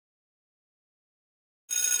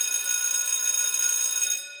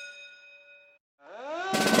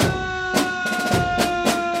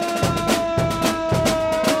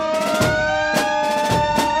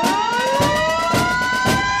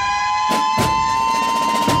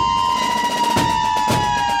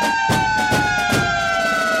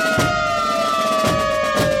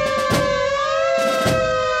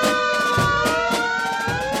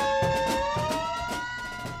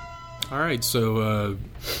right, so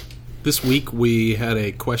this week we had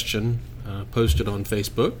a question posted on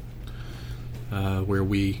Facebook where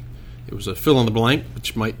it was a fill in the blank,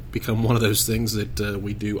 which might become one of those things that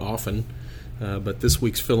we do often. But this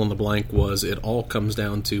week's fill in the blank was it all comes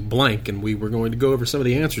down to blank, and we were going to go over some of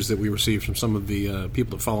the answers that we received from some of the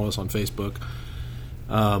people that follow us on Facebook.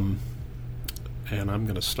 And I'm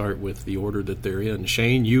going to start with the order that they're in.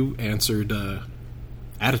 Shane, you answered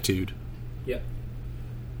attitude. Yep.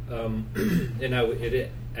 And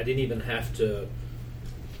I didn't even have to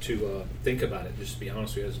think about it. Just to be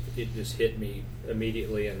honest with you, it just hit me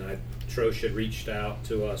immediately. And Trosh had reached out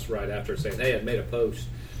to us right after saying, "Hey, I made a post."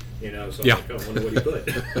 So I was like, I wonder what he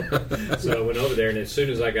put. So I went over there, and as soon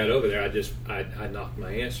as I got over there, I knocked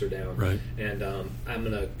my answer down. Right. And I'm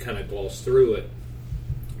going to kind of gloss through it.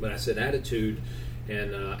 But I said attitude,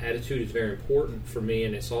 and attitude is very important for me,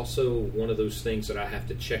 and it's also one of those things that I have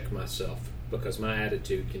to check myself, because my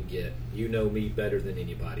attitude can get, you know me better than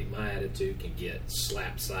anybody, my attitude can get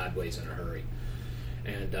slapped sideways in a hurry.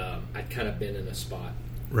 And I'd kind of been in a spot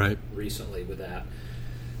recently with that.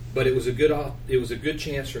 But it was a good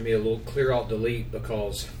chance for me, a little clear alt delete,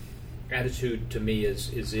 because attitude to me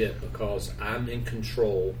is it, because I'm in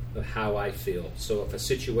control of how I feel. So if a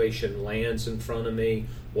situation lands in front of me,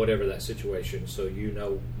 whatever that situation, so you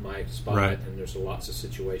know my spot, and there's lots of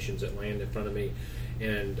situations that land in front of me,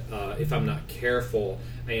 and if I'm not careful,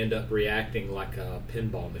 I end up reacting like a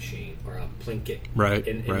pinball machine or a plinkett.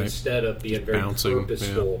 And instead of being very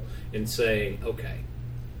purposeful and saying, okay,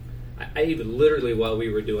 I even literally, while we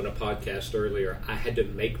were doing a podcast earlier, I had to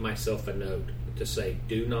make myself a note to say,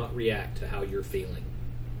 do not react to how you're feeling.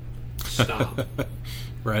 Stop.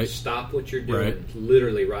 Stop what you're doing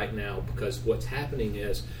literally right now, because what's happening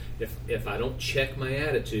is if I don't check my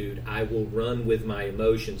attitude, I will run with my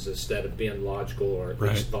emotions instead of being logical, or at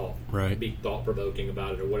least be thought-provoking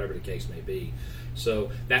about it, or whatever the case may be. So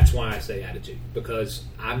that's why I say attitude, because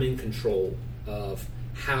I'm in control of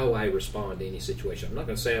how I respond to any situation. I'm not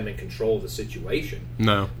going to say I'm in control of the situation,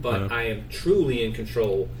 but I am truly in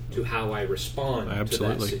control to how I respond to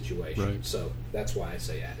that situation. So that's why I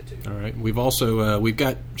say attitude. All right. We've also we've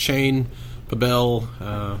got Shane,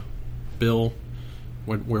 Pabell, Bill.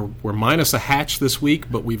 We're minus a hatch this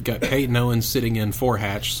week, but we've got Peyton Owens sitting in for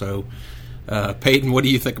hatch. So Peyton, what do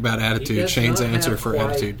you think about attitude? Shane's answer for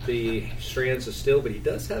attitude. The strands of steel, but he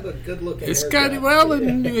does have a good looking. It's got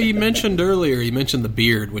and you mentioned earlier. You mentioned the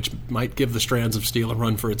beard, which might give the strands of steel a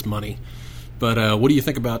run for its money. But what do you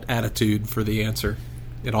think about attitude for the answer?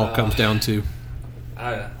 It all comes down to.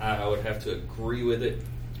 I would have to agree with it.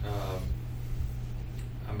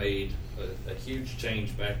 I made a huge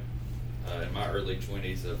change back in my early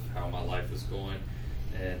 20s of how my life was going,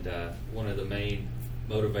 and one of the main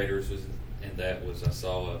motivators was. And that was, I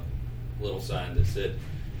saw a little sign that said,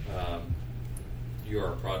 you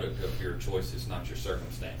are a product of your choices, not your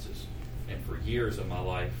circumstances. And for years of my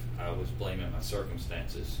life, I was blaming my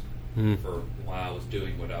circumstances for why I was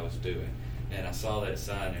doing what I was doing. And I saw that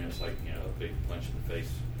sign, and it was like, a big punch in the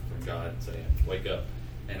face from God saying, wake up.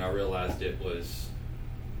 And I realized it was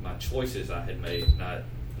my choices I had made, not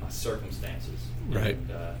my circumstances. Right.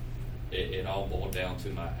 And it all boiled down to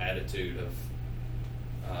my attitude of,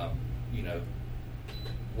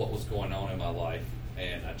 what was going on in my life,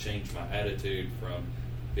 and I changed my attitude from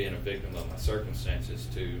being a victim of my circumstances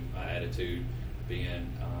to my attitude being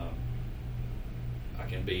I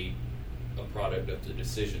can be a product of the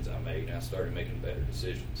decisions I made, and I started making better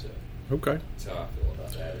decisions. So okay, that's how I feel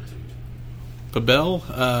about attitude.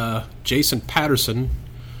 Pabell, Jason Patterson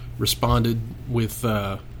responded with,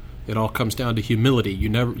 "It all comes down to humility.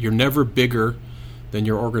 You're never bigger than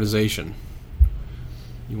your organization."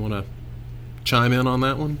 You want to chime in on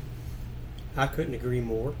that one? I couldn't agree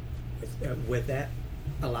more with that.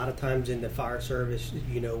 A lot of times in the fire service,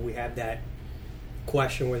 we have that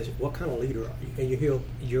question where what kind of leader are you? And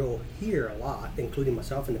you'll hear a lot, including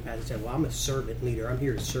myself in the past, say, well, I'm a servant leader. I'm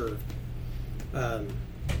here to serve.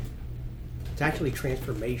 It's actually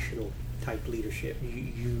transformational type leadership.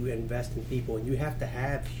 You invest in people, and you have to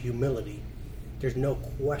have humility. There's no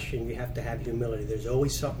question you have to have humility. There's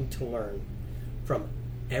always something to learn from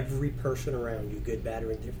every person around you, good, bad,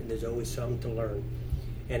 or indifferent. There's always something to learn.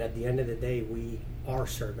 And at the end of the day, we are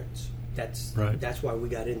servants. That's why we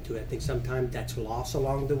got into it. I think sometimes that's lost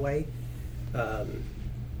along the way. So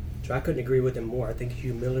I couldn't agree with him more. I think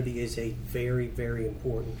humility is a very, very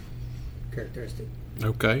important characteristic.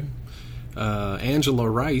 Okay. Angela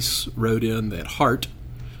Rice wrote in that heart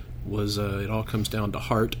was, it all comes down to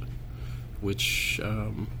heart, which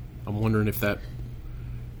I'm wondering if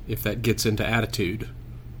that gets into attitude.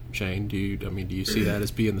 Shane, do you see that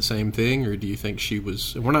as being the same thing, or do you think she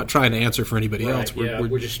was? We're not trying to answer for anybody else.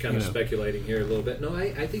 We're just kind of speculating here a little bit. No,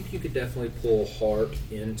 I think you could definitely pull heart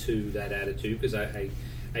into that attitude, because I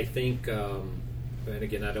think, and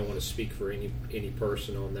again, I don't want to speak for any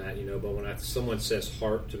person on that, but when someone says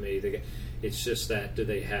heart to me, it's just that, do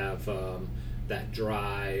they have that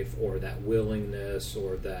drive or that willingness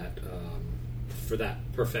or that for that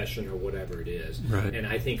profession or whatever it is. Right. And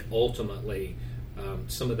I think ultimately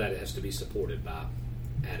some of that has to be supported by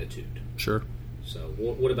attitude. Sure. So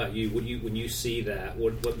what about you? When you see that,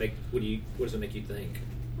 what does it make you think?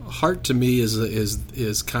 Heart to me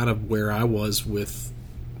is kind of where I was with,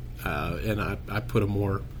 and I put a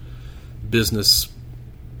more business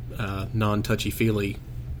non-touchy-feely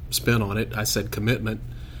spin on it. I said commitment,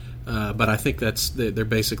 but I think they're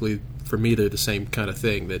basically, for me, they're the same kind of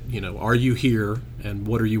thing. That, are you here, and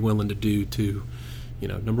what are you willing to do to,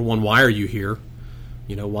 number one, why are you here?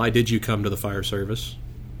 Why did you come to the fire service?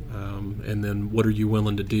 And then what are you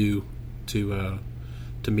willing to do to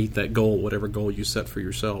meet that goal, whatever goal you set for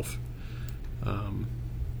yourself?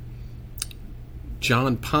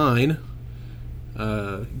 John Pine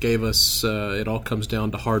gave us, it all comes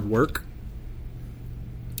down to hard work.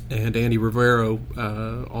 And Andy Rivero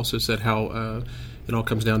also said how it all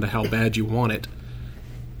comes down to how bad you want it.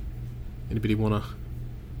 Anybody want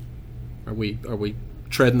to? Are we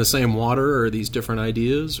treading the same water, or are these different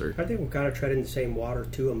ideas? Or I think we're kind of treading the same water.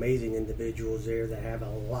 Two amazing individuals there that have a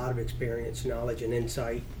lot of experience, knowledge, and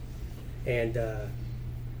insight. And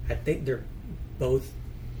I think they're both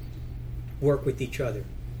work with each other.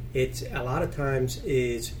 It's a lot of times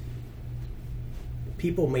is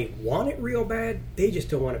people may want it real bad, they just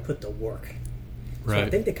don't want to put the work. Right. So I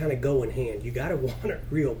think they kind of go in hand. You got to want it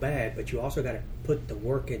real bad, but you also got to put the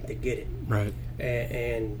work in to get it. Right.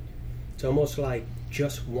 And it's almost like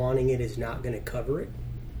just wanting it is not going to cover it.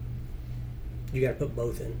 You got to put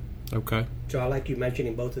both in. Okay. So I like you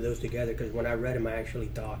mentioning both of those together, because when I read them, I actually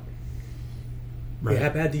thought, Right. how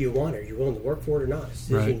bad do you want it? Are you willing to work for it or not? It's a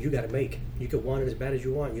decision Right. you got to make. You could want it as bad as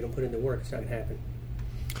you want. You don't put in the work, it's not going to happen.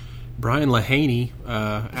 Brian Lahaney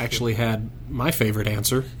actually had my favorite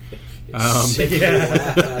answer. I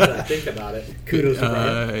think about it. Kudos to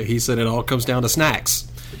Brian. He said it all comes down to snacks,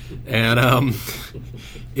 and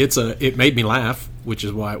it made me laugh, which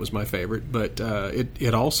is why it was my favorite. But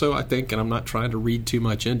it also, I think, and I'm not trying to read too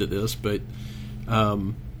much into this, but I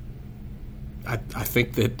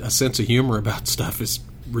think that a sense of humor about stuff is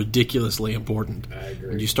ridiculously important. I agree.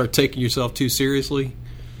 When you start taking yourself too seriously,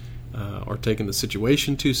 or taking the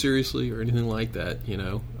situation too seriously, or anything like that,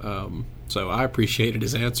 So I appreciated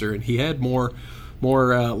his answer, and he had more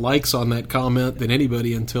likes on that comment than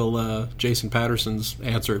anybody until Jason Patterson's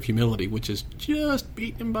answer of humility, which is just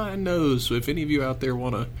beating him by a nose. So if any of you out there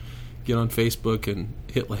want to get on Facebook and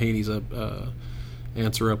hit Lahaney's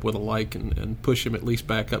answer up with a like and push him at least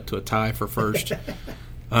back up to a tie for first.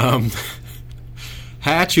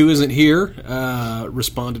 Hatch, who isn't here,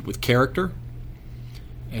 responded with character,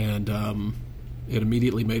 and it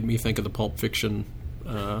immediately made me think of the Pulp Fiction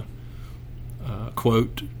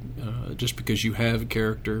quote, just because you have a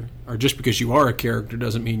character, or just because you are a character,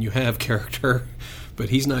 doesn't mean you have character. But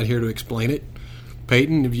he's not here to explain it.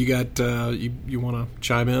 Peyton, have you got you want to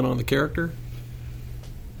chime in on the character?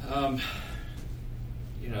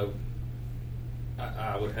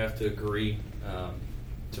 I would have to agree.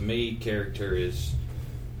 To me, character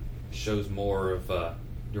shows more of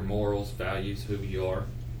your morals, values, who you are,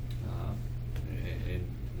 and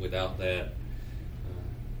without that,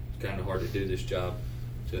 it's kind of hard to do this job.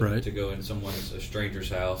 To go in a stranger's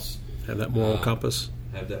house, Have that moral compass.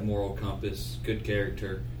 Have that moral compass, good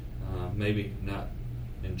character, maybe not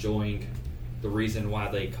enjoying the reason why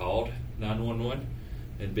they called 911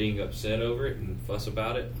 and being upset over it and fuss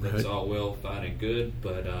about it. That's Right. all well, fine and good,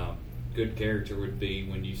 but good character would be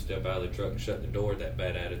when you step out of the truck and shut the door, that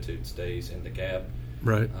bad attitude stays in the cab.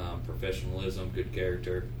 Right. Professionalism, good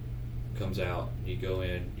character comes out. You go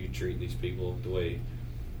in, you treat these people the way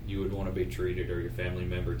you would want to be treated, or your family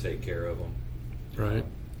member, take care of them. Right.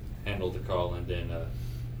 Handle the call, and then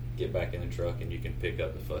get back in the truck, and you can pick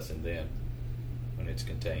up the fuss and then when it's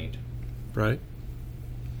contained. Right.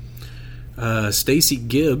 Stacy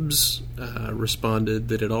Gibbs responded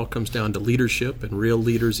that it all comes down to leadership, and real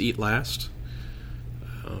leaders eat last.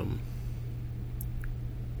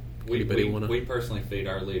 Anybody wanna? We personally feed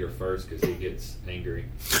our leader first because he gets angry.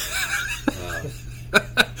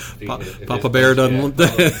 Papa Bear doesn't want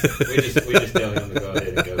that. We just tell him to go ahead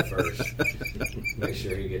and go first. Make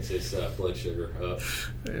sure he gets his blood sugar up.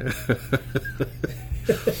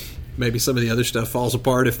 Maybe some of the other stuff falls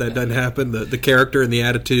apart if that doesn't happen. The character and the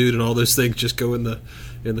attitude and all those things just go in the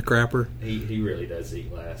in the crapper. He really does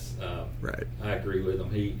eat last. Right. I agree with him.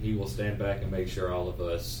 He will stand back and make sure all of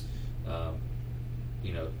us,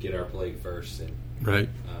 get our plate first, and Right.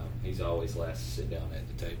 he's always last to sit down at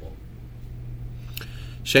the table.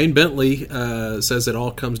 Shane Bentley says it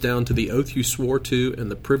all comes down to the oath you swore to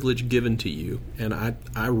and the privilege given to you. And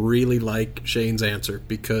I really like Shane's answer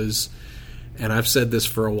because, and I've said this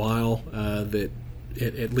for a while, that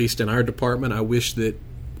at least in our department, I wish that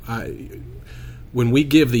when we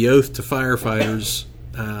give the oath to firefighters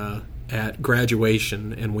at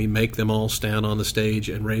graduation and we make them all stand on the stage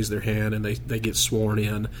and raise their hand and they get sworn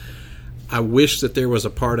in, I wish that there was a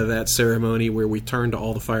part of that ceremony where we turn to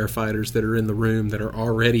all the firefighters that are in the room that are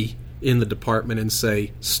already in the department and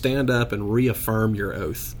say, stand up and reaffirm your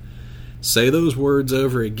oath. Say those words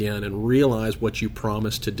over again and realize what you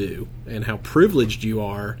promised to do and how privileged you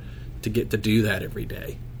are to get to do that every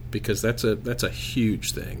day, because that's a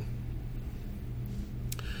huge thing.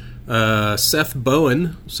 Seth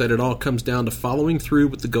Bowen said it all comes down to following through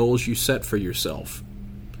with the goals you set for yourself,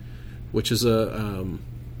 which is a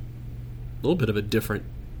little bit of a different,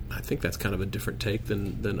 I think that's kind of a different take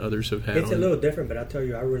than others have had. It's a little different, but I'll tell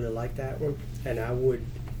you, I really like that one, and I would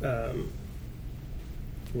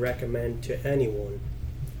recommend to anyone,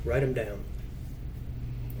 write them down.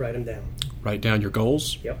 Write them down. Write down your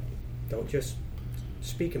goals? Yep. Don't just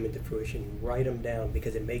speak them into fruition. Write them down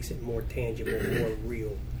because it makes it more tangible, more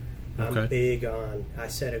real. Okay. I'm big on, I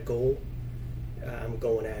set a goal, I'm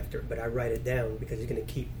going after it, but I write it down because it's going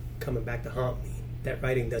to keep coming back to haunt me. That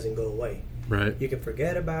writing doesn't go away. Right. You can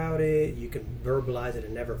forget about it, you can verbalize it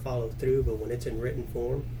and never follow through, but when it's in written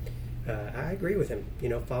form, I agree with him.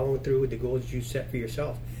 Following through with the goals you set for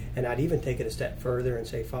yourself. And I'd even take it a step further and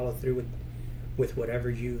say follow through with whatever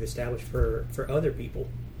you've established for other people.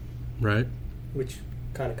 Right. Which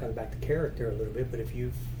kind of comes back to character a little bit, but if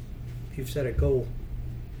you've set a goal,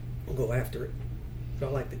 go after it. So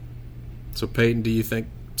I like it. So Peyton, do you think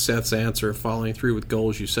Seth's answer of following through with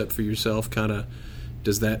goals you set for yourself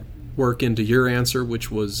does that work into your answer, which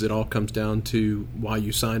was it all comes down to why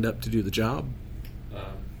you signed up to do the job?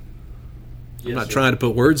 I'm not trying to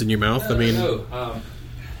put words in your mouth. No.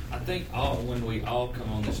 I think when we all come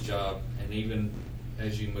on this job, and even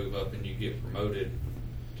as you move up and you get promoted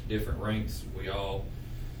to different ranks, we all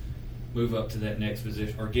move up to that next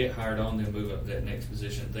position, or get hired on, then move up to that next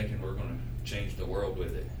position thinking we're going to change the world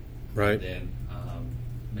with it. Right. And then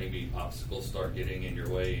maybe obstacles start getting in your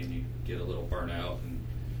way and you get a little burnout, and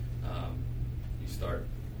you start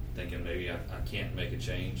thinking maybe I can't make a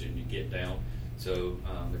change, and you get down. So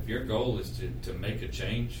if your goal is to make a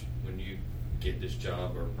change when you get this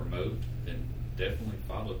job or promote, then definitely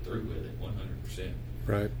follow through with it 100%.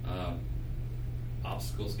 Right.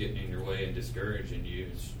 Obstacles getting in your way and discouraging you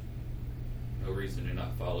is no reason to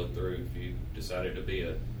not follow through. If you decided to be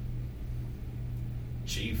a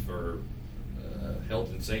chief or health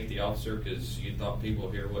and safety officer because you thought people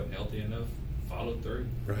here wasn't healthy enough, follow through.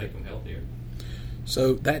 Right. Make them healthier.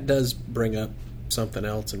 So that does bring up something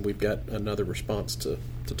else, and we've got another response to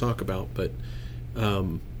talk about, but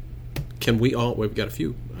can we all, we've got a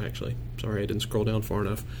few actually, sorry I didn't scroll down far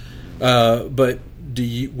enough, but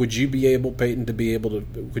would you be able, Peyton,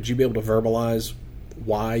 would you be able to verbalize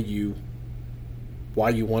why you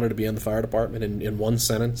wanted to be in the fire department in one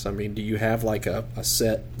sentence? I mean, do you have like a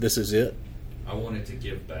set, this is it? I wanted to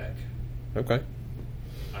give back. Okay.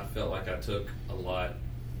 I felt like I took a lot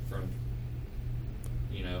from,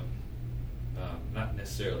 not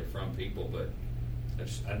necessarily from people, but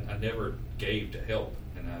I never gave to help,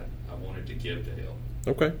 and I wanted to give to help.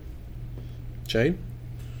 Okay. Shane?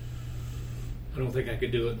 I don't think I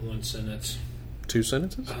could do it in one sentence. 2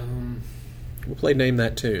 sentences? We'll play Name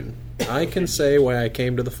That Tune. I can say why I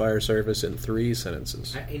came to the fire service in 3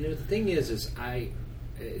 sentences. The thing is it's going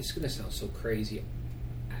to sound so crazy.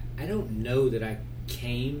 I don't know that I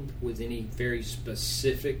came with any very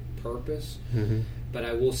specific purpose, but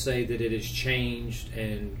I will say that it has changed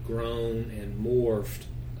and grown and morphed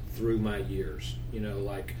through my years.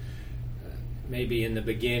 Maybe in the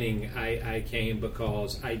beginning I came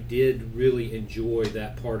because I did really enjoy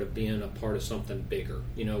that part of being a part of something bigger.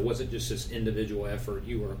 It wasn't just this individual effort.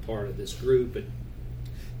 You were a part of this group, a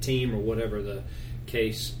team, or whatever the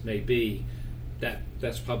case may be.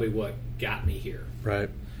 That's probably what got me here. Right.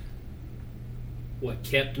 What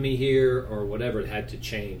kept me here, or whatever, it had to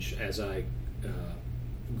change as I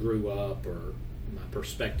grew up, or my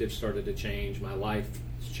perspective started to change, my life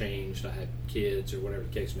changed, I had kids, or whatever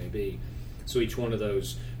the case may be. So each one of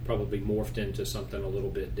those probably morphed into something a little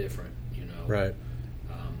bit different, Right.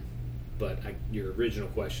 But your original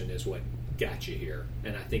question is what got you here,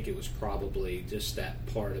 and I think it was probably just that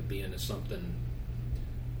part of being something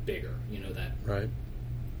bigger. That Right.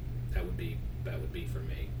 that would be for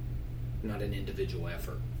me, not an individual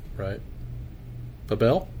effort. Right.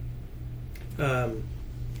 Pavel? I'll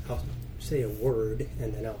say a word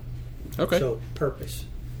and then I'll. Okay. So, purpose.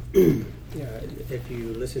 If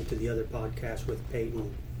you listen to the other podcast with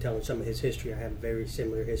Peyton telling some of his history, I have a very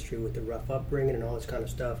similar history with the rough upbringing and all this kind of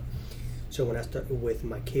stuff. So when I started with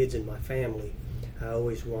my kids and my family, I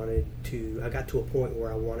always I got to a point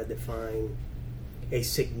where I wanted to find a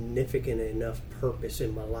significant enough purpose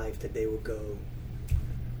in my life that they would go,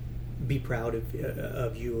 be proud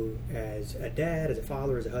of you as a dad, as a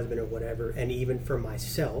father, as a husband, or whatever. And even for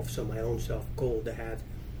myself, so my own self goal, to have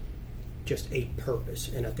just a purpose.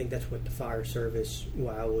 And I think that's what the fire service,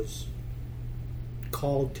 why I was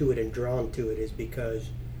called to it and drawn to it, is because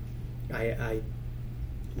I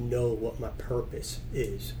know what my purpose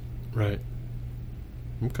is. Right.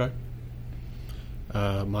 Okay.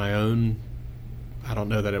 My own, I don't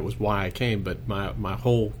know that it was why I came, but my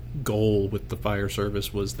whole goal with the fire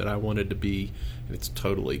service was that I wanted to be, and it's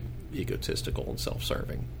totally egotistical and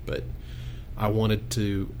self-serving, but I wanted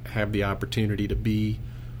to have the opportunity to be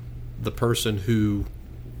the person who,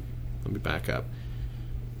 let me back up.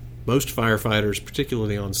 Most firefighters,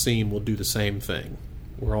 particularly on scene, will do the same thing.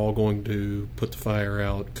 We're all going to put the fire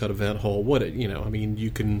out, cut a vent hole,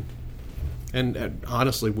 you can, and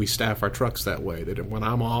honestly, we staff our trucks that way, that when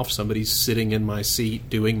I'm off, somebody's sitting in my seat,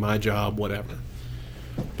 doing my job, whatever.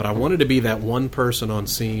 But I wanted to be that one person on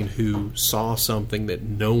scene who saw something that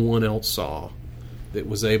no one else saw, that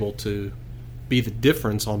was able to be the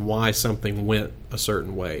difference on why something went a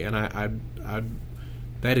certain way. And I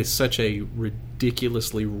that is such a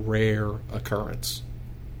ridiculously rare occurrence.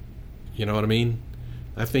 You know what I mean?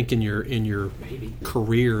 I think in your Maybe.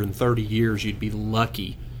 career in 30 years, you'd be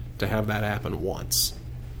lucky to have that happen once.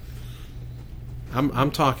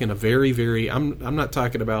 I'm talking a very, very. I'm not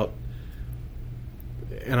talking about.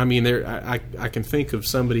 And I mean, I can think of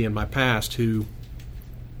somebody in my past who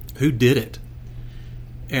did it.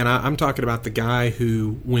 And I'm talking about the guy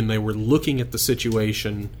who, when they were looking at the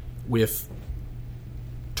situation with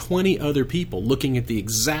 20 other people looking at the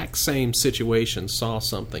exact same situation, saw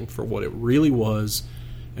something for what it really was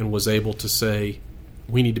and was able to say,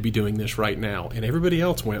 we need to be doing this right now. And everybody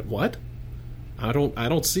else went, what? I don't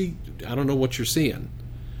know what you're seeing.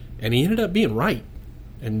 And he ended up being right.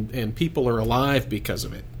 And people are alive because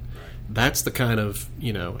of it. That's the kind of,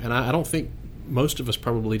 and I don't think most of us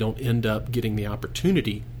probably don't end up getting the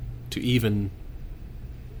opportunity to even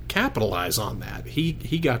capitalize on that. He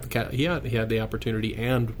had the opportunity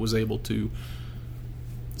and was able to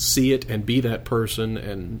see it and be that person.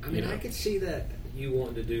 And I could see that you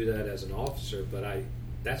wanting to do that as an officer, but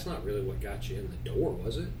that's not really what got you in the door,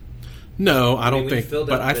 was it? No, I don't think.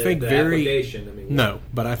 But I think but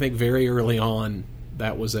I think very early on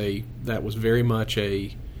that was very much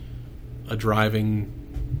a driving.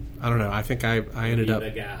 I don't know. I think I ended up.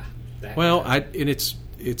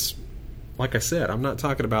 It's like I said. I'm not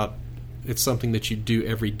talking about it's something that you do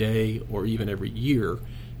every day or even every year.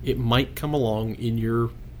 It might come along in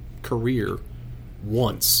your career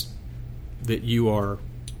once that you are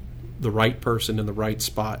the right person in the right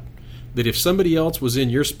spot. That if somebody else was in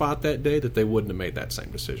your spot that day, that they wouldn't have made that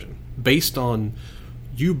same decision. Based on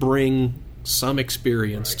you bring some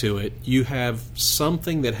experience to it, you have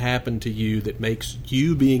something that happened to you that makes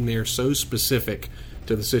you being there so specific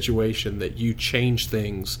to the situation that you change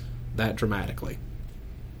things that dramatically.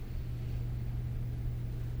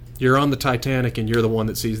 You're on the Titanic and you're the one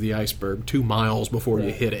that sees the iceberg 2 miles before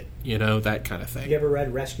you hit it, that kind of thing. You ever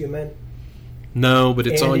read Rescue Men? No, but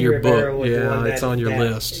it's Andy on your Rivera book. was the one it's on your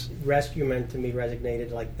list. Rescue Men to me resonated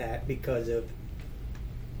like that because of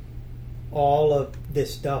all of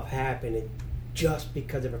this stuff happening just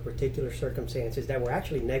because of a particular circumstances that were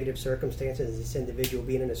actually negative circumstances, this individual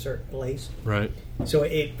being in a certain place. Right. So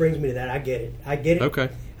it brings me to that. I get it. Okay.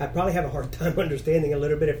 I probably have a hard time understanding a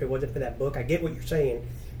little bit if it wasn't for that book. I get what you're saying,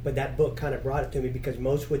 but that book kind of brought it to me because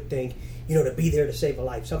most would think, to be there to save a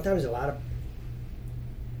life. Sometimes a lot of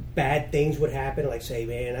bad things would happen, like say,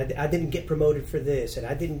 man, I didn't get promoted for this, and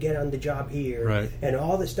I didn't get on the job here, right. And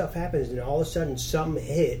all this stuff happens, and all of a sudden something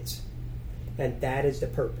hits, and that is the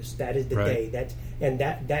purpose. That is the day.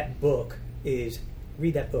 That book is,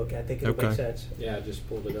 read that book. I think it'll make sense. Yeah, I just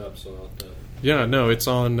pulled it up, so I'll have to. Yeah, no, it's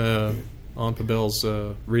on Pavel's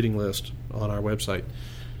reading list on our website.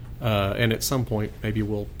 And at some point, maybe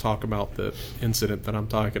we'll talk about the incident that I'm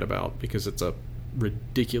talking about because it's a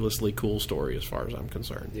ridiculously cool story as far as I'm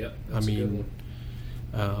concerned. Yep, that's a good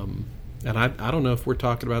one. And I don't know if we're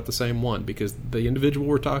talking about the same one because the individual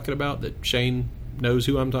we're talking about that Shane knows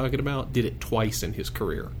who I'm talking about did it twice in his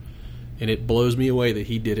career. And it blows me away that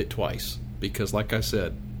he did it twice. Because, like I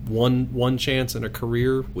said, one chance in a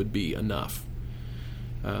career would be enough.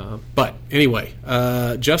 But anyway,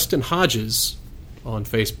 Justin Hodges on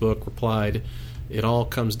Facebook replied, "It all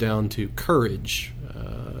comes down to courage.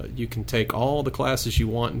 You can take all the classes you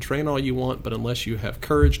want and train all you want, but unless you have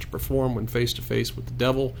courage to perform when face-to-face with the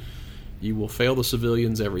devil, you will fail the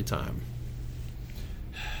civilians every time."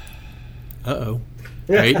 Uh-oh.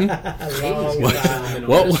 Peyton?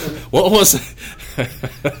 What was it?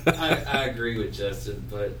 I agree with Justin,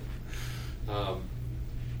 but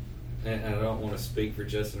and I don't want to speak for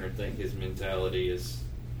Justin or think his mentality is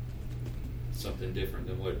something different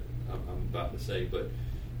than what I'm about to say, but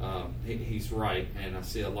he's right, and I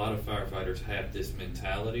see a lot of firefighters have this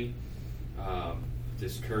mentality,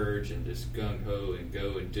 this courage and this gung-ho and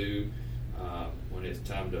go and do when it's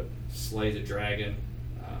time to slay the dragon,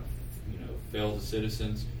 fail the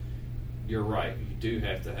citizens. You're right. You do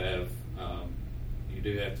have to have.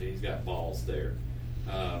 He's got balls there.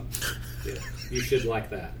 Yeah, you should like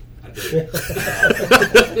that. I do.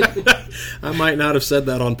 I might not have said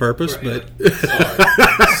that on purpose, but sorry.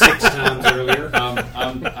 6 times earlier.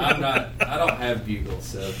 I'm not. I don't have bugles,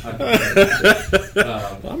 so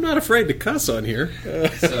I'm not afraid to cuss on here.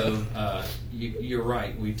 So you're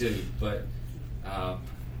right. We do, but I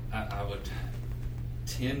would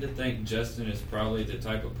tend to think Justin is probably the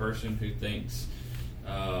type of person who thinks,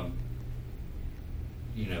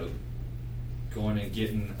 going and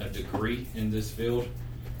getting a degree in this field,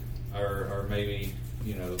 or maybe,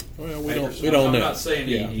 Well, we don't I'm know. not saying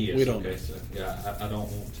Yeah, he is. we don't okay, know. so I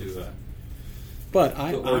don't want to But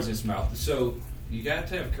put words in his mouth. So you got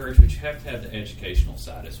to have courage, but you have to have the educational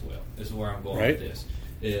side as well. This is where I'm going Right. with this.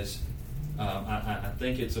 Is I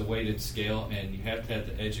think it's a weighted scale, and you have to have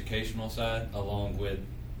the educational side along with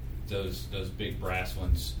those big brass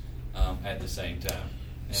ones at the same time.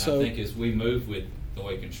 And So- I think as we move with the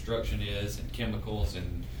way construction is, and chemicals,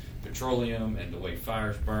 and petroleum, and the way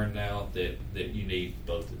fires burn now, that you need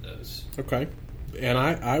both of those. Okay. And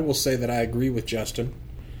I will say that I agree with Justin.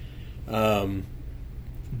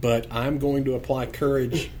 But I'm going to apply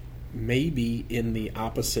courage maybe in the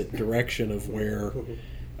opposite direction of where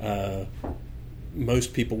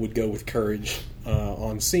most people would go with courage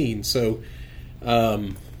on scene. So I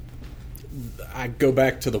go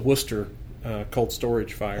back to the Worcester cold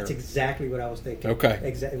storage fire. That's exactly what I was thinking. Okay.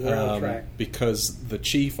 Exactly. We're on track. Because the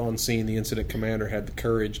chief on scene, the incident commander, had the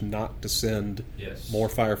courage not to send Yes. more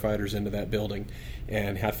firefighters into that building.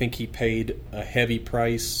 And I think he paid a heavy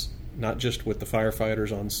price, not just with the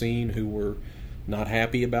firefighters on scene who were not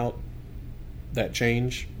happy about that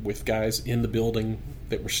change, with guys in the building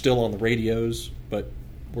that were still on the radios but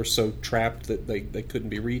were so trapped that they couldn't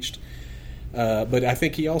be reached. But I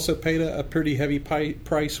think he also paid a pretty heavy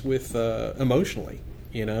price with emotionally,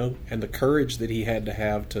 and the courage that he had to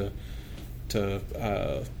have to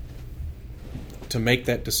make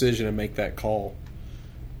that decision and make that call.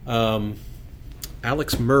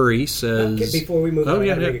 Alex Murray says... Okay, before we move on, I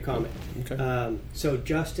yeah, got to yeah. make a comment. Okay. So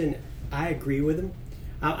Justin, I agree with him.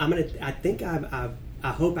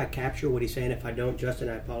 I hope I capture what he's saying. If I don't, Justin,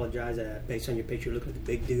 I apologize. Based on your picture, you look like a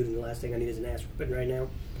big dude, and the last thing I need is an ass whipping right now.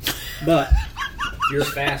 But You're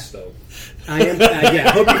fast, though. I am.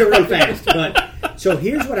 I hope you can run fast. But so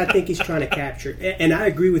here's what I think he's trying to capture, and I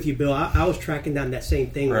agree with you, Bill. I was tracking down that same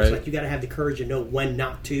thing. Where it's Right. like you got to have the courage to know when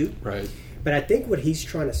not to. Right. But I think what he's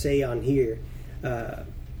trying to say on here,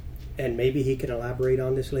 and maybe he can elaborate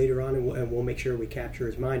on this later on, and we'll make sure we capture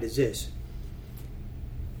his mind, is this.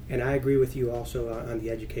 And I agree with you also on the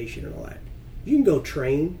education and all that. You can go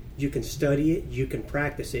train, you can study it, you can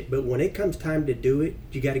practice it, but when it comes time to do it,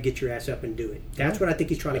 you got to get your ass up and do it. That's what I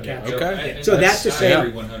think he's trying to capture. Okay. And So that's to I say,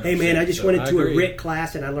 agree 100%. hey man, I just So went I into a agree. RIT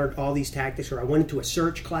class and I learned all these tactics, or I went into a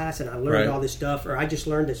search class and I learned Right. all this stuff, or I just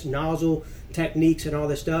learned this nozzle techniques and all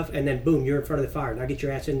this stuff, and then boom, you're in front of the fire. Now get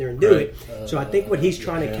your ass in there and do Right. it. So I think what he's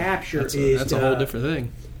trying to capture That's is a whole different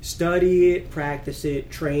thing. study it, practice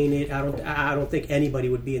it, train it. I don't think anybody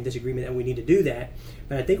would be in disagreement that we need to do that.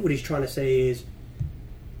 But I think what he's trying to say is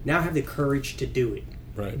now have the courage to do it.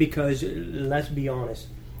 Right. Because let's be honest,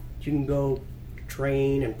 you can go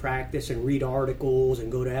train and practice and read articles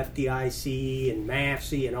and go to FDIC and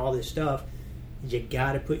MAFC and all this stuff. You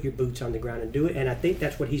got to put your boots on the ground and do it. And I think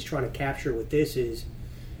that's what he's trying to capture with this is.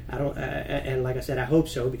 I don't, and like I said, I hope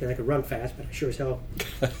so because I could run fast, but I sure as hell,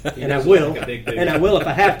 and I does will, look like a big dude. and I will if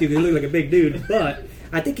I have to. Because I look like a big dude, but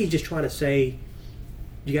I think he's just trying to say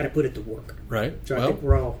you got to put it to work. Right. So I think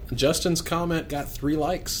we're all. Justin's comment got 3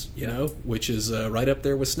 likes, which is right up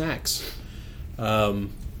there with Snacks. I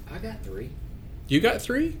got 3. You got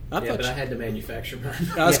 3? Yeah, but I had to manufacture mine.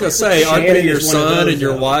 I was going to say, aren't they your son and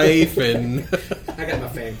your wife? And I got my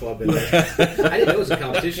fan club in there. I didn't know it was a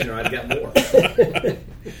competition, or I'd got more.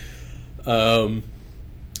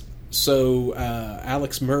 So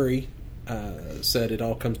Alex Murray said it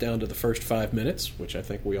all comes down to the first 5 minutes, which I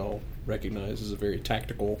think we all recognize as a very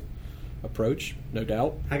tactical approach, no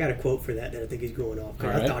doubt. I got a quote for that I think is going off,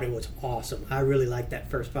 because I thought it was awesome. I really liked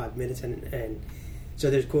that first 5 minutes, and so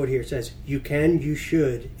there's a quote here. It says, "You can, you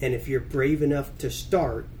should, and if you're brave enough to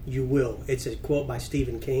start, you will." It's a quote by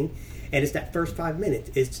Stephen King, and it's that first 5 minutes.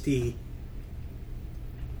 It's the...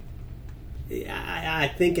 I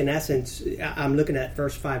think in essence, I'm looking at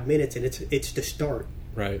first 5 minutes, and it's the start.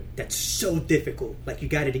 Right. That's so difficult. Like, you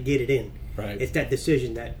got to get it in. Right. It's that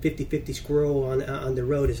decision, that 50-50 squirrel on the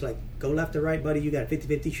road. It's like, go left or right, buddy. You got a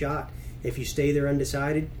 50-50 shot. If you stay there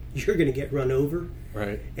undecided, you're going to get run over.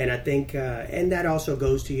 Right. And I think, and that also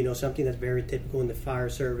goes to, something that's very typical in the fire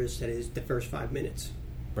service, that is the first 5 minutes.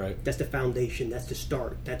 Right. That's the foundation. That's the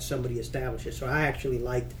start. That's somebody establishes. So I actually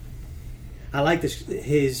liked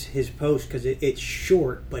his post, because it's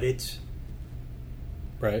short, but it's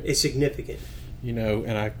significant.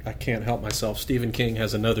 And I can't help myself. Stephen King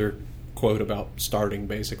has another quote about starting,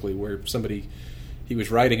 basically, where he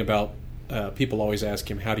was writing about, people always ask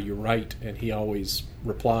him, how do you write? And he always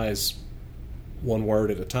replies one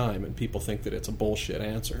word at a time, and people think that it's a bullshit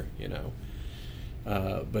answer,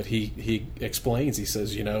 But he explains, he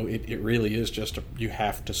says, it really is just, you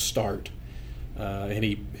have to start. And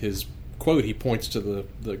his quote, he points to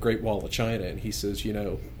the Great Wall of China, and he says,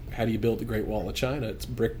 how do you build the Great Wall of China? It's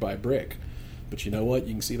brick by brick. But you know what?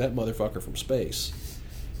 You can see that motherfucker from space.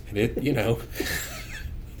 And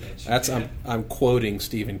that's I'm quoting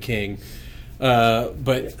Stephen King.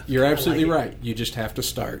 But you're absolutely right. You just have to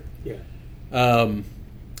start. Yeah.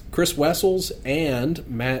 Chris Wessels and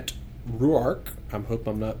Matt Ruark, I hope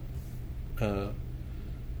I'm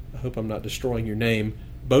not destroying your name,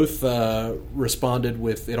 both responded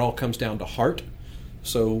with, it all comes down to heart.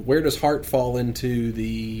 So where does heart fall into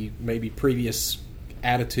the maybe previous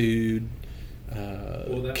attitude,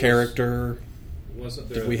 character? Wasn't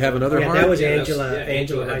there? Did we have another heart? That was Angela.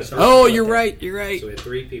 Angela had Rice. the Oh, first you're one. right. You're right. So we had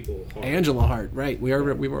 3 people. Angela Hart, right? We've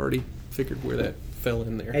already figured where that fell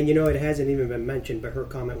in there. And it hasn't even been mentioned, but her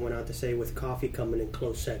comment went out to say, with coffee coming in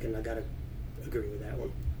close second. I got to agree with that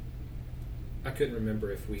one. I couldn't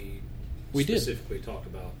remember if we specifically talked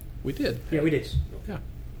about. We did. Yeah, we did. Okay. Yeah.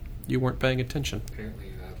 You weren't paying attention. Apparently,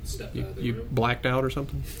 I stepped out of the You room. blacked out or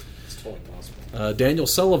something? It's totally possible. Daniel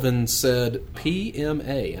Sullivan said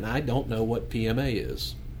PMA, and I don't know what PMA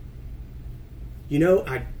is.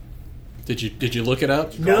 I Did you look it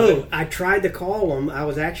up? No, I tried to call him. I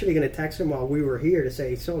was actually going to text him while we were here to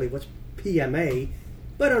say, Sully, what's PMA?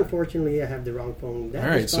 But unfortunately, I have the wrong phone. All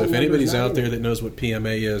right, so if anybody's out there that knows what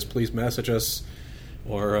PMA is, please message us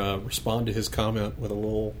or respond to his comment with a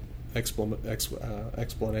little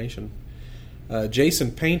explanation.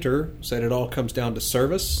 Jason Painter said it all comes down to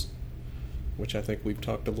service, which I think we've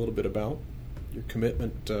talked a little bit about. Your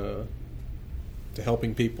commitment to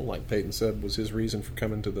helping people, like Peyton said, was his reason for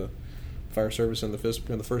coming to the fire service in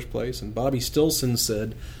the first place. And Bobby Stilson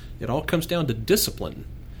said it all comes down to discipline.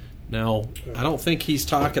 Now, I don't think he's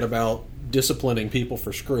talking about disciplining people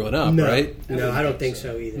for screwing up, right? No, I don't think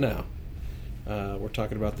so either. No. We're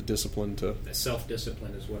talking about the discipline to... The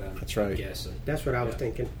self-discipline is what I'm guessing. That's what I was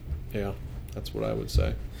thinking. Yeah, that's what I would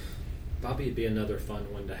say. Bobby would be another fun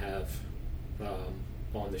one to have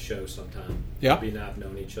on the show sometime. Yeah. Bobby and I have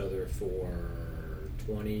known each other for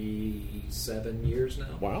 27 years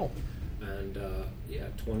now. Wow. And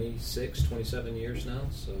 27 years now.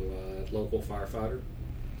 So local firefighter.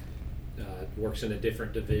 Works in a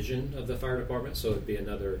different division of the fire department, so it'd be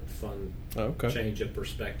another fun change of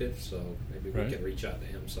perspective. So maybe we can reach out to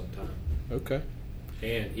him sometime. Okay.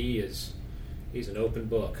 And he's an open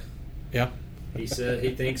book. Yeah. He said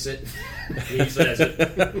he thinks it. He says it.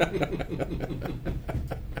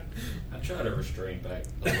 I try to restrain back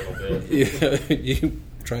a little bit. Yeah, you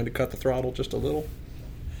trying to cut the throttle just a little?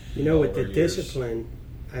 With the discipline,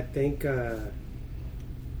 I think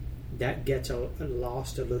that gets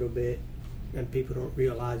lost a little bit, and people don't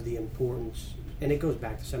realize the importance. And it goes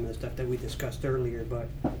back to some of the stuff that we discussed earlier, but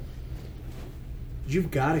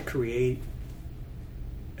you've got to create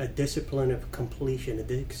a discipline of completion, a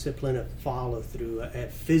discipline of follow-through, a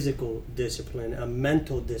physical discipline, a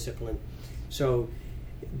mental discipline. So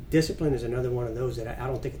discipline is another one of those that I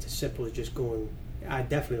don't think it's as simple as just going... I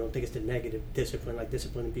definitely don't think it's the negative discipline, like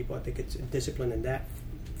disciplining people. I think it's discipline in that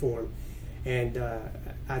form. And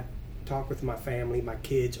I talk with my family, my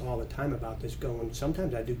kids all the time about this, going,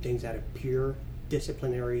 sometimes I do things out of pure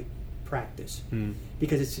disciplinary practice.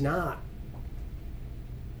 Because it's not,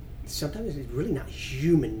 sometimes it's really not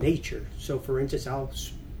human nature. So for instance,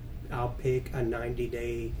 I'll pick a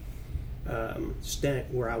 90-day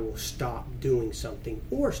stint where I will stop doing something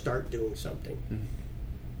or start doing something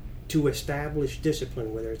to establish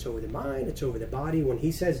discipline, whether it's over the mind, it's over the body. When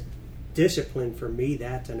he says discipline, for me,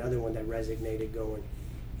 that's another one that resonated going,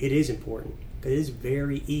 it is important, because it is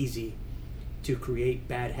very easy to create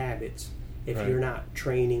bad habits if Right. you're not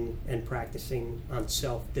training and practicing on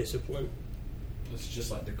self-discipline. It's just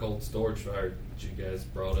like the cold storage fire that you guys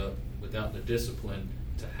brought up. Without the discipline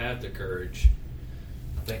to have the courage,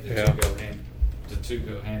 I think the two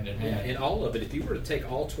go hand in Yeah, hand. and all of it, if you were to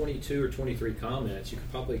take all 22 or 23 comments, you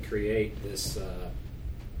could probably create this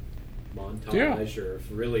montage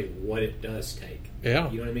of really what it does take.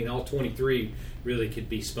 Yeah. You know what I mean? All 23 really could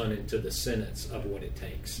be spun into the sentence of what it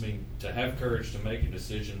takes. I mean, to have courage to make a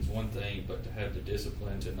decision is one thing, but to have the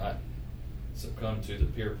discipline to not succumb to the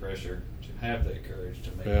peer pressure, to have that courage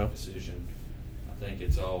to make Yeah. a decision, I think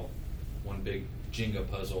it's all one big Jenga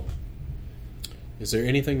puzzle. Is there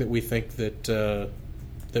anything that we think that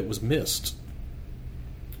that was missed?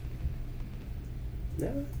 No,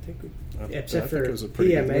 I think I except think for it was a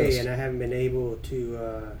pretty good PMA, list. and I haven't been able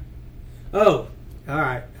to. Oh, all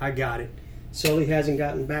right, I got it. Sully hasn't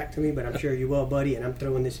gotten back to me, but I'm sure you will, buddy. And I'm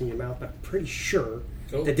throwing this in your mouth. But I'm pretty sure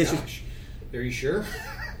Oh, that this gosh. Are you sure?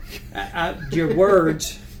 is your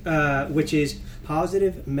words, which is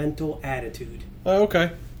positive mental attitude. Oh,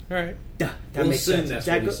 okay. All right. Duh, that We'll makes assume sense. that's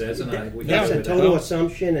what he says, and we that's go a with total that.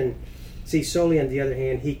 assumption. And see, Sully, on the other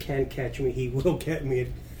hand, he can catch me. He will get me.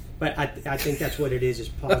 But I think that's what it is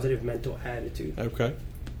positive mental attitude, Okay.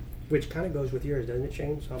 which kind of goes with yours, doesn't it,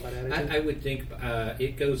 Shane? It's all about attitude. I would think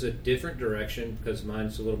it goes a different direction because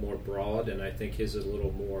mine's a little more broad, and I think his is a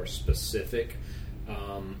little more specific.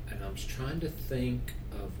 And I'm trying to think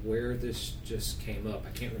of where this just came up.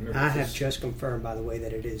 I can't remember. I if have this- just confirmed, by the way,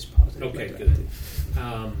 that it is positive. Okay, mental good.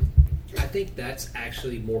 attitude. I think that's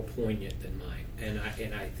actually more poignant than mine, and I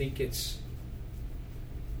think it's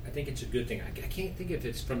a good thing. I can't think if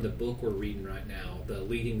it's from the book we're reading right now, the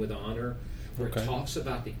Leading with Honor, where Okay. it talks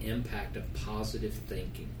about the impact of positive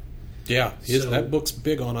thinking. Yeah, So- that book's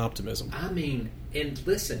big on optimism. I mean, and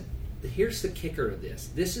listen, here's the kicker of this.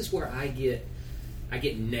 This is where I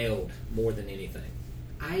get nailed more than anything.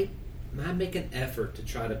 I make an effort to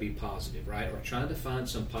try to be positive, right? Or trying to find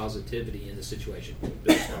some positivity in the situation.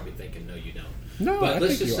 Bill's probably thinking, no, you don't. No, but I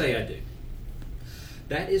let's think just you say are. I do.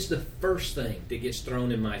 That is the first thing that gets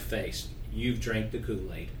thrown in my face. You've drank the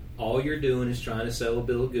Kool-Aid. All you're doing is trying to sell a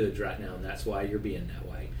bill of goods right now, and that's why you're being that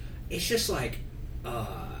way. It's just like,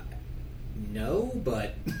 no,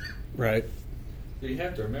 but Right. You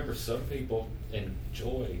have to remember, some people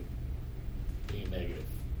enjoy being negative.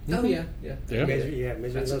 oh yeah, yeah, Yeah.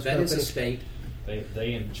 Misery loves That is a company. state.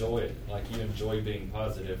 They enjoy it. Like you enjoy being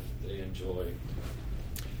positive, they enjoy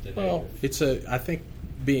the Well, negative. I think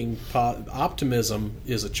being optimism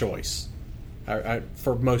is a choice.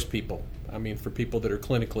 For most people. I mean, for people that are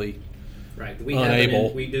clinically Right. We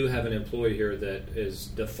unable. we do have an employee here that is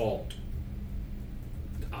default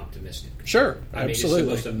optimistic. Sure, I mean,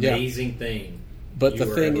 absolutely. it's the most Yeah. amazing thing. But you the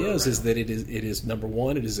were thing ever is around. that it is number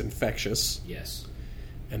one, it is infectious, Yes.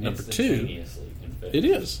 and number two, Instantaneously infectious. it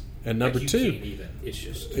is, and number Like you two can't even. It's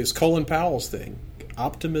just. is Colin Powell's thing.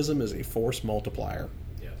 Optimism is a force multiplier.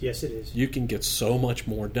 Yeah. Yes, it is. You can get so much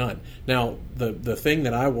more done. Now, the thing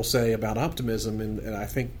that I will say about optimism, and I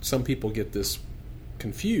think some people get this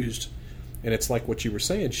confused, and it's like what you were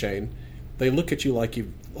saying, Shane. They look at you like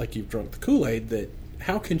you've drunk the Kool-Aid. That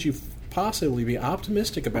how can you possibly be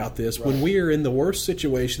optimistic about this when we are in the worst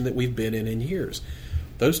situation that we've been in years?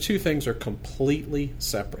 Those two things are completely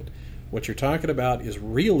separate. What you're talking about is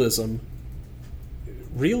realism.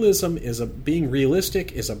 Realism is being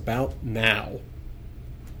realistic is about now.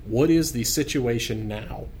 What is the situation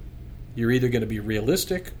now? You're either going to be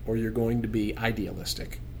realistic or you're going to be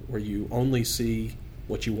idealistic, where you only see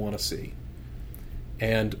what you want to see.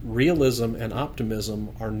 And realism and optimism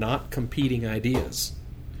are not competing ideas.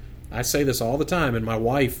 I say this all the time, and my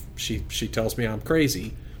wife, she tells me I'm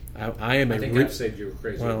crazy. I am I a think I've said you were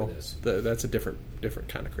crazy well, over this. that's a different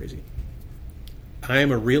kind of crazy. I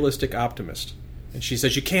am a realistic optimist. And she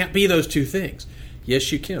says you can't be those two things.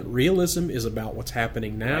 Yes, you can. Realism is about what's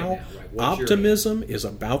happening now. Right. What's your- Optimism is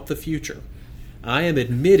about the future. I am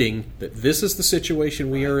admitting that this is the situation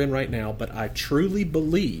we are in right now, but I truly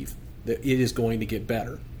believe that it is going to get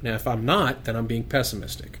better. Now, if I'm not, then I'm being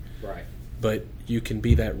pessimistic. Right. But you can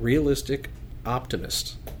be that realistic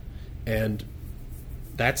optimist. And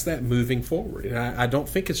that's that moving forward. And I don't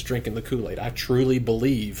think it's drinking the Kool-Aid. I truly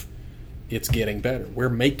believe it's getting better. We're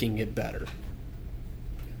making it better.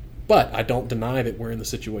 But I don't deny that we're in the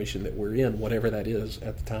situation that we're in, whatever that is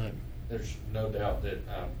at the time. There's no doubt that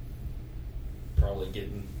I'm probably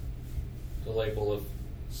getting the label of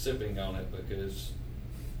sipping on it because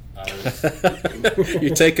I was,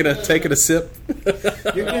 You're taking a sip.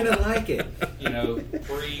 You're gonna like it. you know,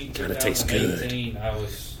 pre Kinda tastes good. 2018, I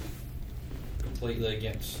was completely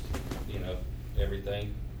against, you know,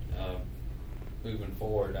 everything. Moving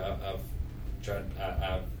forward, I've tried.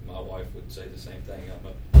 My wife would say the same thing.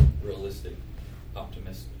 I'm a realistic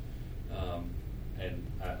optimist, and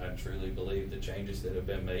I truly believe the changes that have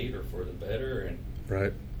been made are for the better. And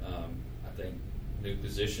Right. I think new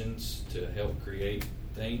positions to help create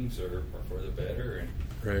things are for the better. And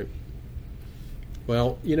Right.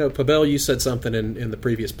 Well, you know, Pavel, you said something in the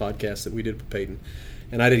previous podcast that we did with Peyton,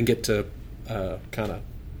 and I didn't get to kind of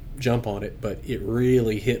jump on it, but it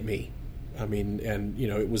really hit me. I mean, and, you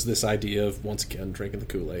know, it was this idea of, once again, drinking the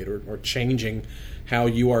Kool-Aid or changing how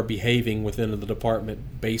you are behaving within the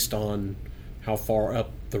department based on how far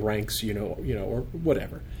up the ranks, you know, or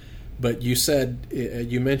whatever. But you said,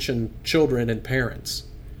 you mentioned children and parents,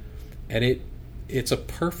 and it's a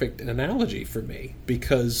perfect analogy for me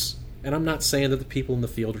because, and I'm not saying that the people in the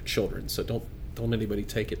field are children, so don't anybody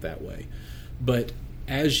take it that way. But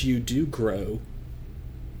as you do grow,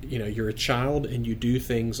 you know, you're a child and you do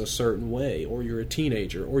things a certain way, or you're a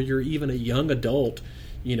teenager, or you're even a young adult,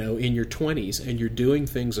 you know, in your 20s, and you're doing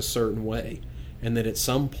things a certain way. And then at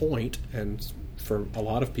some point, and for a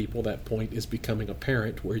lot of people, that point is becoming a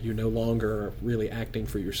parent, where you no longer are really acting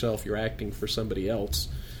for yourself, you're acting for somebody else.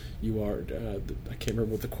 You are, I can't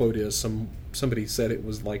remember what the quote is. Somebody said it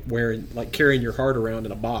was like carrying your heart around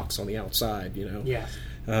in a box on the outside, you know. Yeah.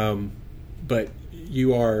 But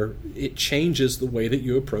it changes the way that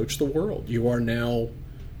you approach the world. You are now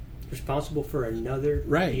Responsible for another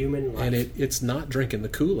right, human life. and it's not drinking the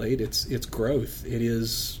Kool-Aid. It's growth. It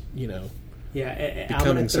is, you know. Yeah, I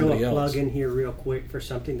becoming want to throw somebody a plug else. in here real quick for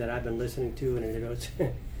something that I've been listening to, and it goes,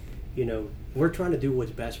 you know, we're trying to do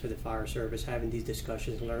what's best for the fire service, having these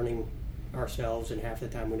discussions, learning ourselves, and half the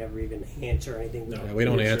time we never even answer anything. No, we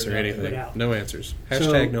don't answer anything. Without. No answers. So-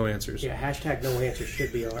 Hashtag no answers. Yeah, hashtag no answers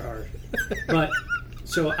should be our but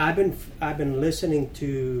so I've been listening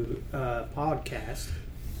to a podcast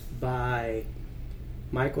by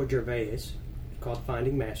Michael Gervais called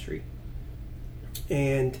Finding Mastery,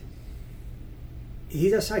 and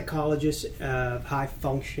he's a psychologist of high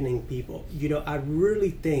functioning people. You know, I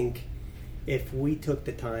really think if we took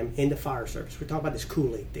the time in the fire service, we're talking about this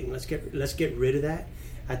Kool-Aid thing. Let's get rid of that.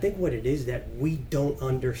 I think what it is that we don't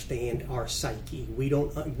understand our psyche. We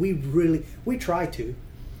try to,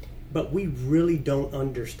 but we really don't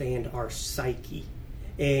understand our psyche.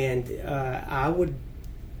 And I would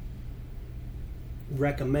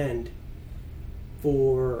recommend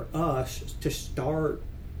for us to start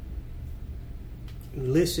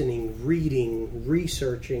listening, reading,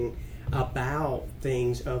 researching about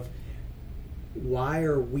things of why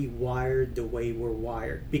are we wired the way we're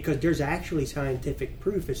wired, because there's actually scientific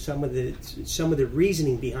proof of some of the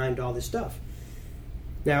reasoning behind all this stuff.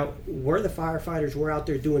 Now, we're the firefighters, we're out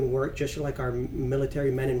there doing work just like our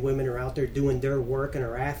military men and women are out there doing their work, and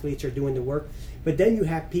our athletes are doing the work. But then you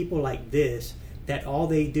have people like this that all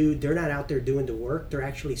they do, they're not out there doing the work, they're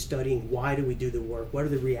actually studying why do we do the work, what are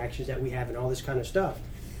the reactions that we have, and all this kind of stuff.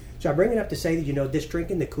 So I bring it up to say that, you know, this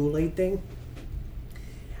drinking the Kool-Aid thing,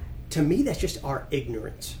 to me, that's just our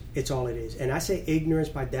ignorance. It's all it is. And I say ignorance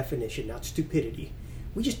by definition, not stupidity.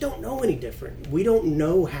 We just don't know any different. We don't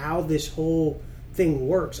know how this whole thing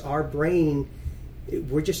works. Our brain,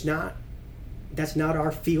 we're just not, that's not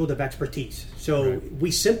our field of expertise. So Right. we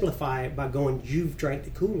simplify it by going, you've drank the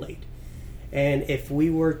Kool-Aid. And if we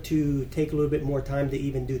were to take a little bit more time to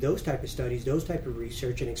even do those type of studies, those type of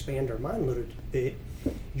research, and expand our mind a little bit,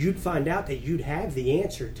 you'd find out that you'd have the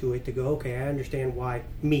answer to it to go, okay, I understand why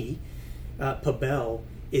me, Pavel,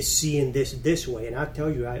 is seeing this way. And I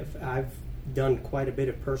tell you, I've done quite a bit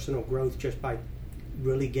of personal growth just by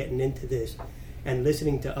really getting into this and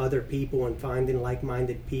listening to other people and finding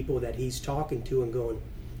like-minded people that he's talking to and going,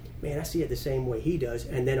 man, I see it the same way he does.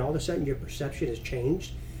 And then all of a sudden your perception has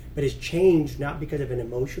changed. But it's changed not because of an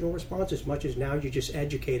emotional response as much as now you're just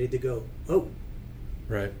educated to go, oh,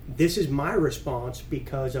 Right. this is my response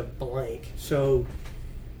because of blank. So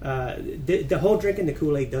the whole drinking the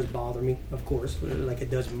Kool-Aid does bother me, of course, like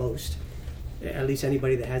it does most. At least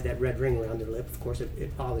anybody that has that red ring around their lip, of course,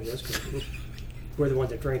 it bothers us because we're the ones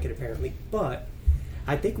that drank it, apparently. But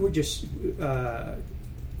I think we're just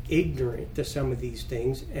ignorant to some of these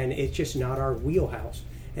things, and it's just not our wheelhouse.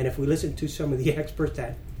 And if we listen to some of the experts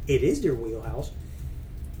that it is their wheelhouse,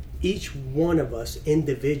 each one of us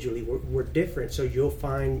individually, we're different. So you'll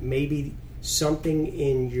find maybe something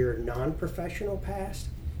in your non-professional past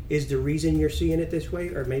is the reason you're seeing it this way,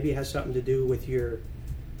 or maybe it has something to do with your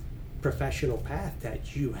professional path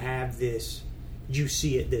that you have this, you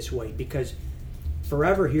see it this way. Because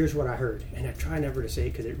forever, here's what I heard, and I try never to say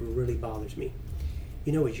it because it really bothers me.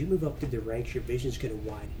 You know, as you move up through the ranks, your vision's going to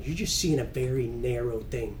widen. You're just seeing a very narrow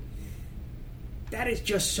thing. That is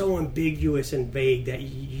just so ambiguous and vague that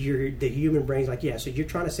the human brain's like, yeah, so you're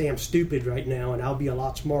trying to say I'm stupid right now and I'll be a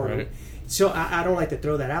lot smarter. Right. So I don't like to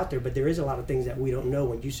throw that out there, but there is a lot of things that we don't know.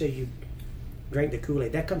 When you say you drank the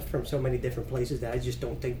Kool-Aid, that comes from so many different places that I just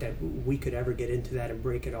don't think that we could ever get into that and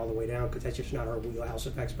break it all the way down, because that's just not our wheelhouse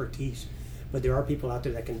of expertise. But there are people out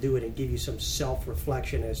there that can do it and give you some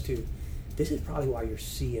self-reflection as to, this is probably why you're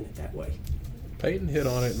seeing it that way. Peyton hit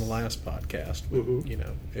on it in the last podcast. Mm-hmm. You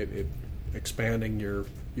know, it expanding your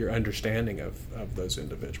understanding of those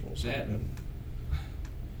individuals.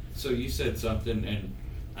 So you said something, and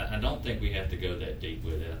I don't think we have to go that deep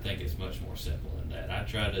with it. I think it's much more simple than that. I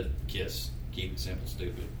try to keep it simple,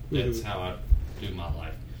 stupid. That's Mm-hmm. how I do my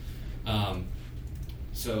life.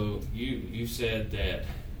 So you said that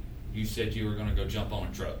you were going to go jump on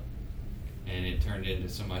a truck, and it turned into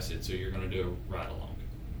somebody said, so you're going to do a ride along.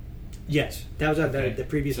 Yes, that was on the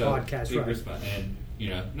previous So, podcast, right? And you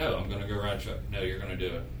know, no, I'm going to go ride a truck. No, you're going to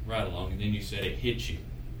do a ride along. And then you said it hit you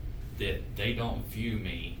that they don't view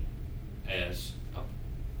me as a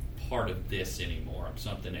part of this anymore. I'm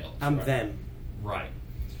something else. I'm right? them. Right.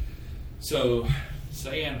 So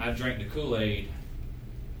saying I drank the Kool-Aid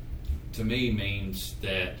to me means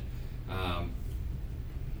that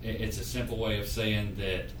it's a simple way of saying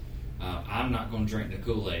that I'm not going to drink the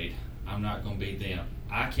Kool-Aid. I'm not going to be them.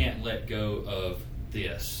 I can't let go of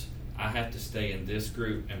this. I have to stay in this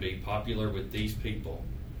group and be popular with these people,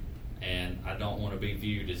 and I don't want to be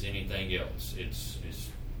viewed as anything else. It's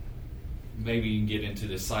maybe you can get into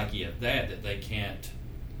the psyche of that they can't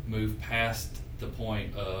move past the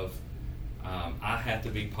point of I have to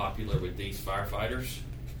be popular with these firefighters,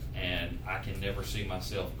 and I can never see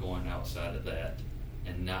myself going outside of that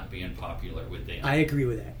and not being popular with them. I agree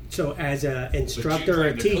with that. So as an instructor or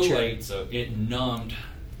a But you drank the teacher, Kool-Aid, so it numbed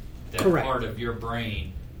that Correct. part of your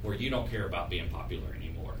brain where you don't care about being popular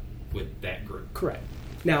anymore with that group. correct.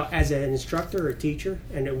 Now, as an instructor or a teacher,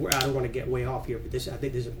 and I don't want to get way off here, but I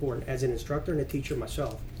think this is important. As an instructor and a teacher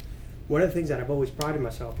myself, one of the things that I've always prided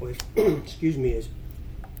myself with, excuse me, is,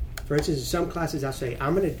 for instance, in some classes I'll say,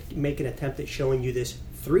 I'm going to make an attempt at showing you this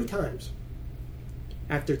 3 times.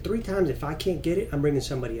 After 3 times, if I can't get it, I'm bringing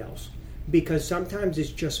somebody else. Because sometimes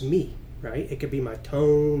it's just me, right? It could be my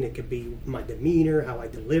tone, it could be my demeanor, how I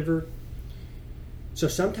deliver. So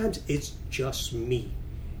sometimes it's just me.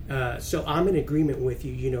 So I'm in agreement with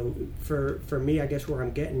you. You know, for me, I guess where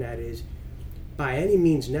I'm getting at is, by any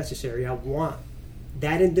means necessary, I want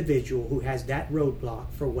that individual who has that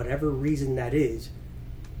roadblock for whatever reason that is.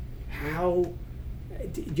 How,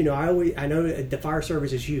 you know, I know the fire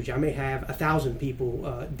service is huge. I may have 1,000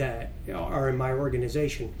 people that are in my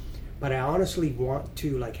organization, but I honestly want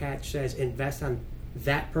to, like Hatch says, invest on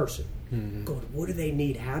that person. Mm-hmm. Go, what do they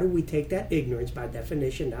need? How do we take that ignorance, by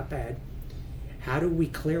definition, not bad? How do we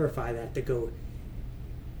clarify that to go,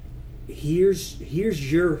 here's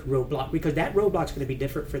your roadblock, because that roadblock's going to be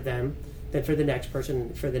different for them than for the next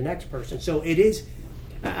person, So it is,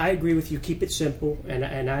 I agree with you, keep it simple,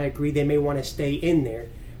 and I agree they may want to stay in there,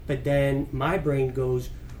 but then my brain goes,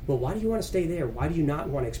 well, why do you want to stay there? Why do you not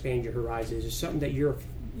want to expand your horizons? It's something that you're,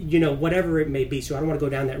 you know, whatever it may be. So I don't want to go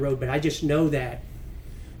down that road, but I just know that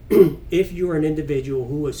if you're an individual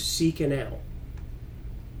who is seeking out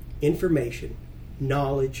information,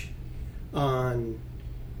 knowledge on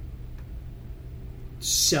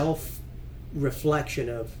self-reflection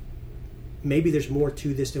of maybe there's more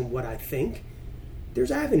to this than what I think,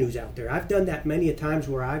 there's avenues out there. I've done that many a times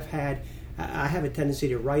where I have a tendency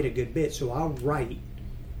to write a good bit, so I'll write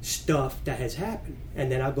stuff that has happened,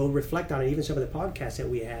 and then I'll go reflect on it, even some of the podcasts that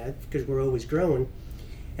we have, because we're always growing,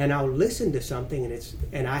 and I'll listen to something,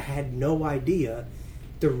 and I had no idea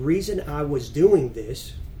the reason I was doing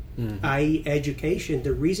this, i.e. education,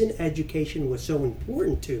 the reason education was so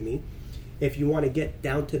important to me, if you want to get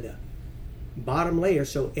down to the bottom layer.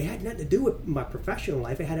 So it had nothing to do with my professional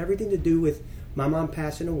life. It had everything to do with my mom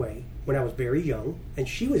passing away when I was very young, and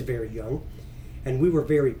she was very young, and we were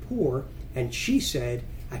very poor, and she said,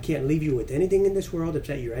 I can't leave you with anything in this world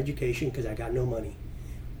except your education because I got no money.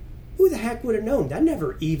 Who the heck would have known? That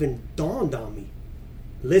never even dawned on me.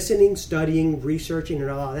 Listening, studying, researching, and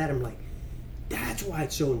all of that, I'm like, that's why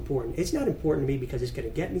it's so important. It's not important to me because it's going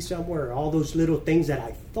to get me somewhere, or all those little things that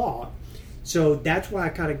I thought. So that's why I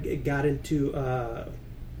kind of got into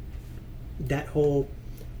that whole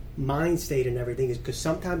mind state and everything, is because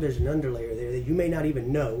sometimes there's an underlayer there that you may not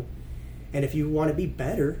even know. And if you want to be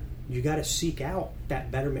better, you got to seek out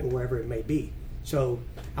that betterment wherever it may be. So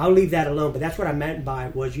I'll leave that alone. But that's what I meant by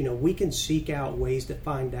it was, we can seek out ways to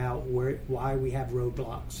find out why we have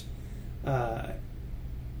roadblocks.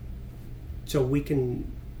 So we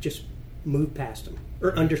can just move past them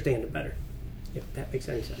or understand it better, if that makes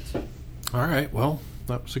any sense. All right. Well,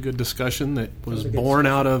 that was a good discussion that was born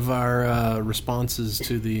out of our responses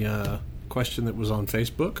to the question that was on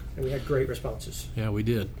Facebook. And we had great responses. Yeah, we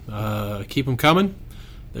did. Keep them coming.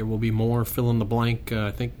 There will be more fill in the blank.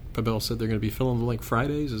 I think Pavel said they're going to be fill in the blank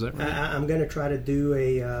Fridays. Is that right? I'm going to try to do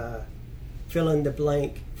a fill in the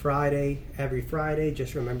blank Friday every Friday.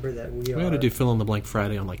 Just remember that we ought to do fill in the blank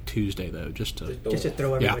Friday on like Tuesday though, just to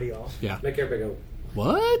throw everybody off. Yeah. Make everybody go,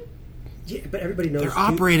 what? Yeah, but everybody knows they're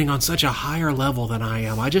operating on such a higher level than I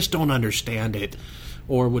am. I just don't understand it.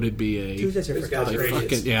 Or would it be a Tuesdays are for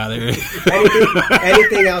fucking, yeah?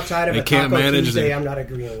 Anything outside of they a can't Taco manage Tuesday, their, I'm not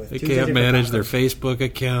agreeing with. They Tuesdays can't are manage for their Facebook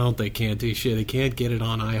account. They can't do shit. They can't get it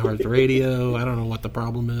on iHeartRadio. I don't know what the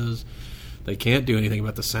problem is. They can't do anything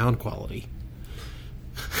about the sound quality.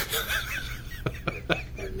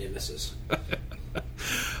 our nemesis.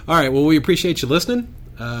 All right. Well, we appreciate you listening.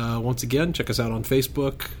 Once again, check us out on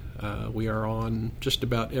Facebook. We are on just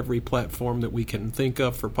about every platform that we can think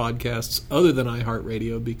of for podcasts other than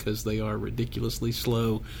iHeartRadio because they are ridiculously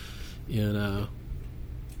slow in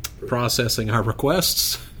processing our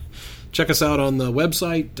requests. Check us out on the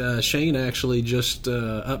website. Shane actually just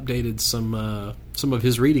updated some of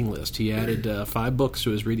his reading list. He added 5 books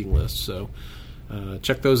to his reading list. So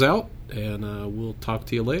check those out, and we'll talk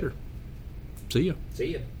to you later. See ya.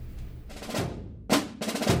 See ya.